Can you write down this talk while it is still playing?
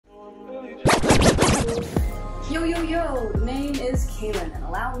Yo, yo, yo! The name is Kaylan, and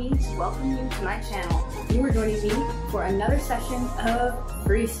allow me to welcome you to my channel. You are joining me for another session of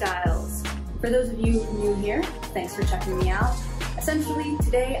Freestyles. For those of you new here, thanks for checking me out. Essentially,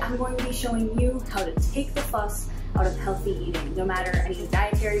 today I'm going to be showing you how to take the fuss out of healthy eating. No matter any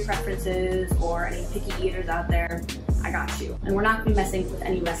dietary preferences or any picky eaters out there, I got you. And we're not going to be messing with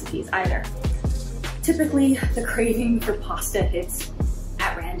any recipes either. Typically, the craving for pasta hits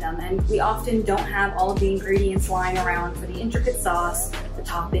at random, and we often don't have all of the ingredients lying around for the intricate sauce, the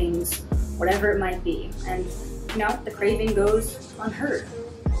toppings, whatever it might be. And you know, the craving goes unheard.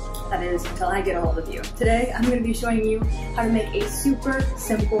 That is, until I get a hold of you. Today, I'm going to be showing you how to make a super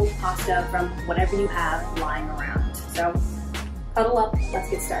simple pasta from whatever you have lying around. So, huddle up, let's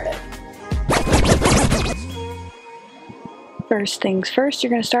get started. First things first, you're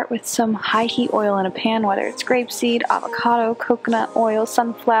going to start with some high heat oil in a pan, whether it's grapeseed, avocado, coconut oil,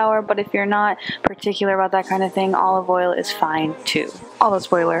 sunflower, but if you're not particular about that kind of thing, olive oil is fine too. Although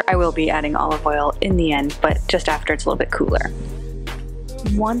spoiler, I will be adding olive oil in the end, but just after it's a little bit cooler.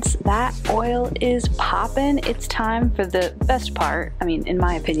 Once that oil is poppin', it's time for the best part, I mean, in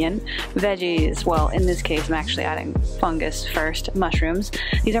my opinion, veggies. Well, in this case, I'm actually adding fungus first, mushrooms.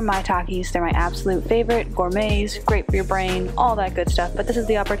 These are my takis, they're my absolute favorite, gourmets, great for your brain, all that good stuff, but this is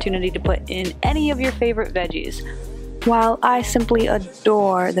the opportunity to put in any of your favorite veggies. While I simply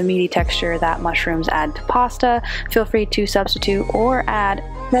adore the meaty texture that mushrooms add to pasta, feel free to substitute or add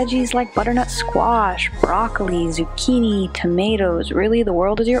veggies like butternut squash, broccoli, zucchini, tomatoes. Really, the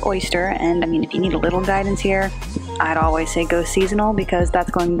world is your oyster, and I mean, if you need a little guidance here, I'd always say go seasonal because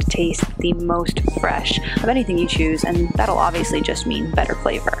that's going to taste the most fresh of anything you choose, and that'll obviously just mean better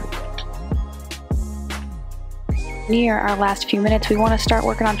flavor. Near our last few minutes, we want to start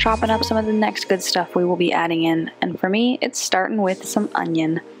working on chopping up some of the next good stuff we will be adding in, and for me, it's starting with some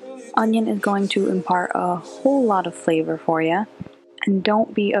onion. Onion is going to impart a whole lot of flavor for you, and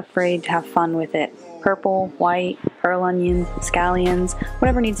don't be afraid to have fun with it. Purple, white, pearl onions, scallions,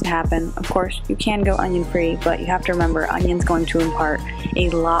 whatever needs to happen. Of course, you can go onion free, but you have to remember onion's going to impart a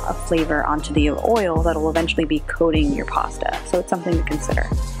lot of flavor onto the oil that will eventually be coating your pasta, so it's something to consider.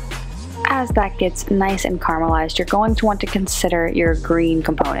 As that gets nice and caramelized, you're going to want to consider your green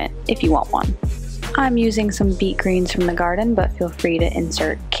component, if you want one. I'm using some beet greens from the garden, but feel free to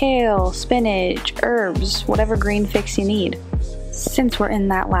insert kale, spinach, herbs, whatever green fix you need. Since we're in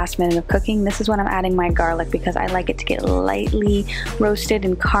that last minute of cooking, this is when I'm adding my garlic because I like it to get lightly roasted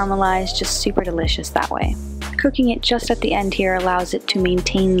and caramelized, just super delicious that way. Cooking it just at the end here allows it to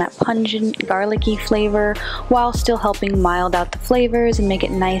maintain that pungent, garlicky flavor while still helping mild out the flavors and make it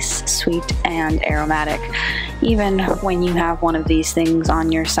nice, sweet, and aromatic. Even when you have one of these things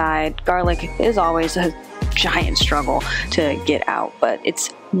on your side, garlic is always a giant struggle to get out, but it's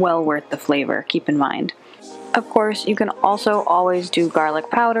well worth the flavor, keep in mind. Of course, you can also always do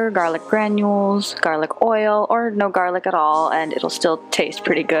garlic powder, garlic granules, garlic oil, or no garlic at all, and it'll still taste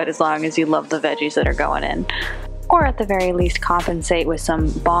pretty good as long as you love the veggies that are going in. Or at the very least, compensate with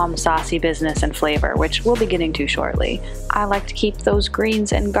some bomb saucy business and flavor, which we'll be getting to shortly. I like to keep those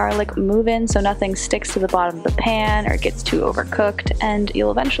greens and garlic moving so nothing sticks to the bottom of the pan or gets too overcooked, and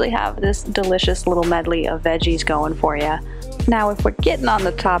you'll eventually have this delicious little medley of veggies going for you. Now, if we're getting on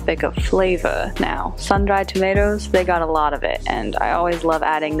the topic of flavor now, sun-dried tomatoes, they got a lot of it, and I always love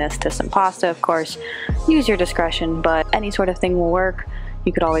adding this to some pasta, of course. Use your discretion, but any sort of thing will work.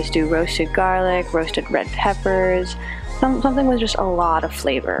 You could always do roasted garlic, roasted red peppers, something with just a lot of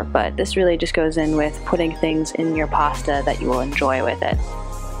flavor, but this really just goes in with putting things in your pasta that you will enjoy with it.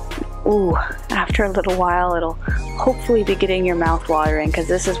 Ooh, after a little while, it'll hopefully be getting your mouth watering, because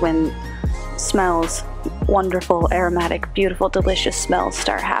this is when smells, wonderful, aromatic, beautiful, delicious smells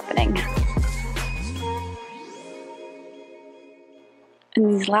start happening.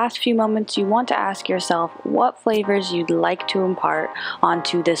 In these last few moments, you want to ask yourself what flavors you'd like to impart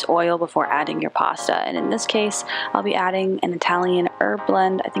onto this oil before adding your pasta. And in this case, I'll be adding an Italian herb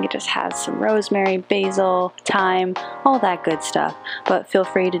blend. I think it just has some rosemary, basil, thyme, all that good stuff. But feel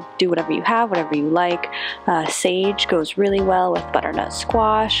free to do whatever you have, whatever you like. Sage goes really well with butternut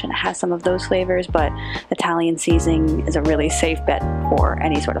squash, and it has some of those flavors, but Italian seasoning is a really safe bet for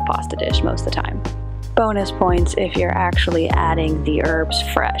any sort of pasta dish most of the time. Bonus points if you're actually adding the herbs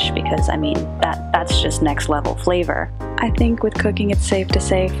fresh, because I mean that's just next level flavor. I think with cooking it's safe to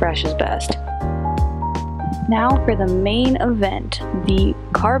say fresh is best. Now for the main event, the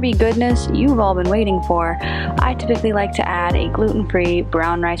carby goodness you've all been waiting for. I typically like to add a gluten-free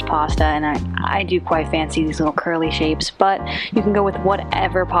brown rice pasta, and I do quite fancy these little curly shapes, but you can go with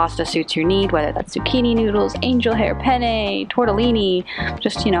whatever pasta suits your need, whether that's zucchini noodles, angel hair penne, tortellini.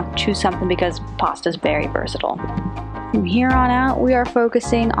 Just, choose something because pasta's very versatile. From here on out, we are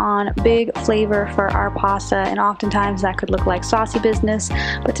focusing on big flavor for our pasta, and oftentimes that could look like saucy business,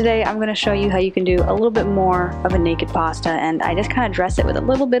 but today I'm going to show you how you can do a little bit more of a naked pasta, and I just kind of dress it with a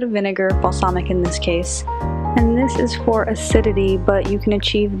little bit of vinegar, balsamic in this case. And this is for acidity, but you can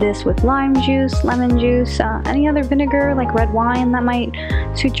achieve this with lime juice, lemon juice, any other vinegar like red wine that might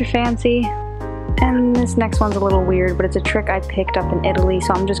suit your fancy. And this next one's a little weird, but it's a trick I picked up in Italy,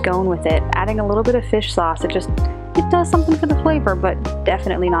 so I'm just going with it. Adding a little bit of fish sauce, it does something for the flavor, but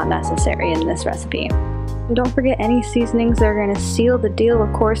definitely not necessary in this recipe. And don't forget any seasonings that are going to seal the deal.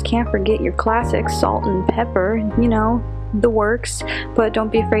 Of course, can't forget your classic salt and pepper, the works, but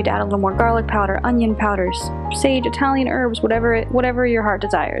don't be afraid to add a little more garlic powder, onion powders, sage, Italian herbs, whatever your heart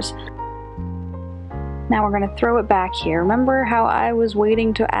desires. Now we're going to throw it back here. Remember how I was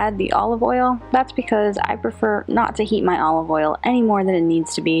waiting to add the olive oil? That's because I prefer not to heat my olive oil any more than it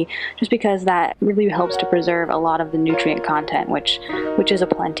needs to be, just because that really helps to preserve a lot of the nutrient content, which is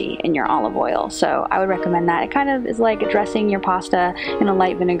aplenty in your olive oil. So I would recommend that. It kind of is like dressing your pasta in a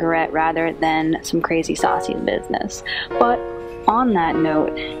light vinaigrette rather than some crazy saucy business. But on that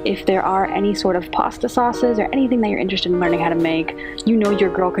note, if there are any sort of pasta sauces or anything that you're interested in learning how to make,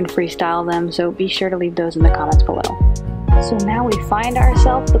 your girl can freestyle them, so be sure to leave those in the comments below. So now we find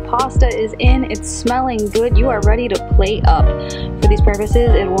ourselves, the pasta is in, it's smelling good, you are ready to plate up. For these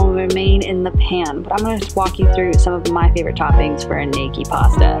purposes, it will remain in the pan, but I'm going to just walk you through some of my favorite toppings for a naked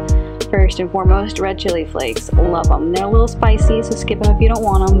pasta. First and foremost, red chili flakes. Love them. They're a little spicy, so skip them if you don't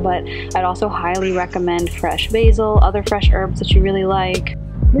want them, but I'd also highly recommend fresh basil, other fresh herbs that you really like.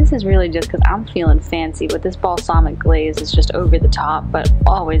 This is really just because I'm feeling fancy, but this balsamic glaze is just over the top, but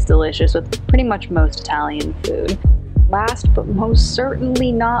always delicious with pretty much most Italian food. Last but most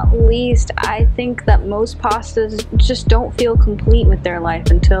certainly not least, I think that most pastas just don't feel complete with their life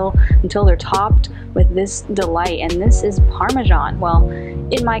until they're topped with this delight, and this is Parmesan. Well,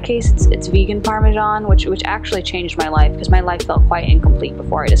 in my case, it's vegan Parmesan, which actually changed my life because my life felt quite incomplete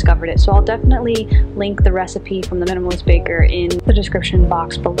before I discovered it. So I'll definitely link the recipe from the Minimalist Baker in the description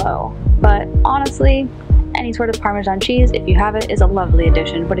box below. But honestly, any sort of Parmesan cheese, if you have it, is a lovely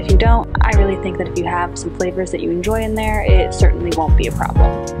addition, but if you don't, I really think that if you have some flavors that you enjoy in there, it certainly won't be a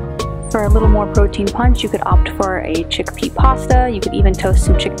problem. For a little more protein punch, you could opt for a chickpea pasta. You could even toast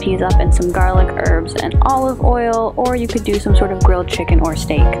some chickpeas up in some garlic, herbs, and olive oil, or you could do some sort of grilled chicken or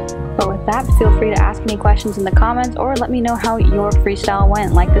steak. But with that, feel free to ask any questions in the comments, or let me know how your freestyle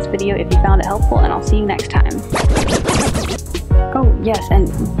went. Like this video if you found it helpful, and I'll see you next time. Oh yes, and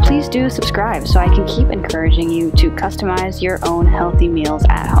please do subscribe so I can keep encouraging you to customize your own healthy meals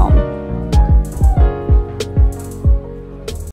at home.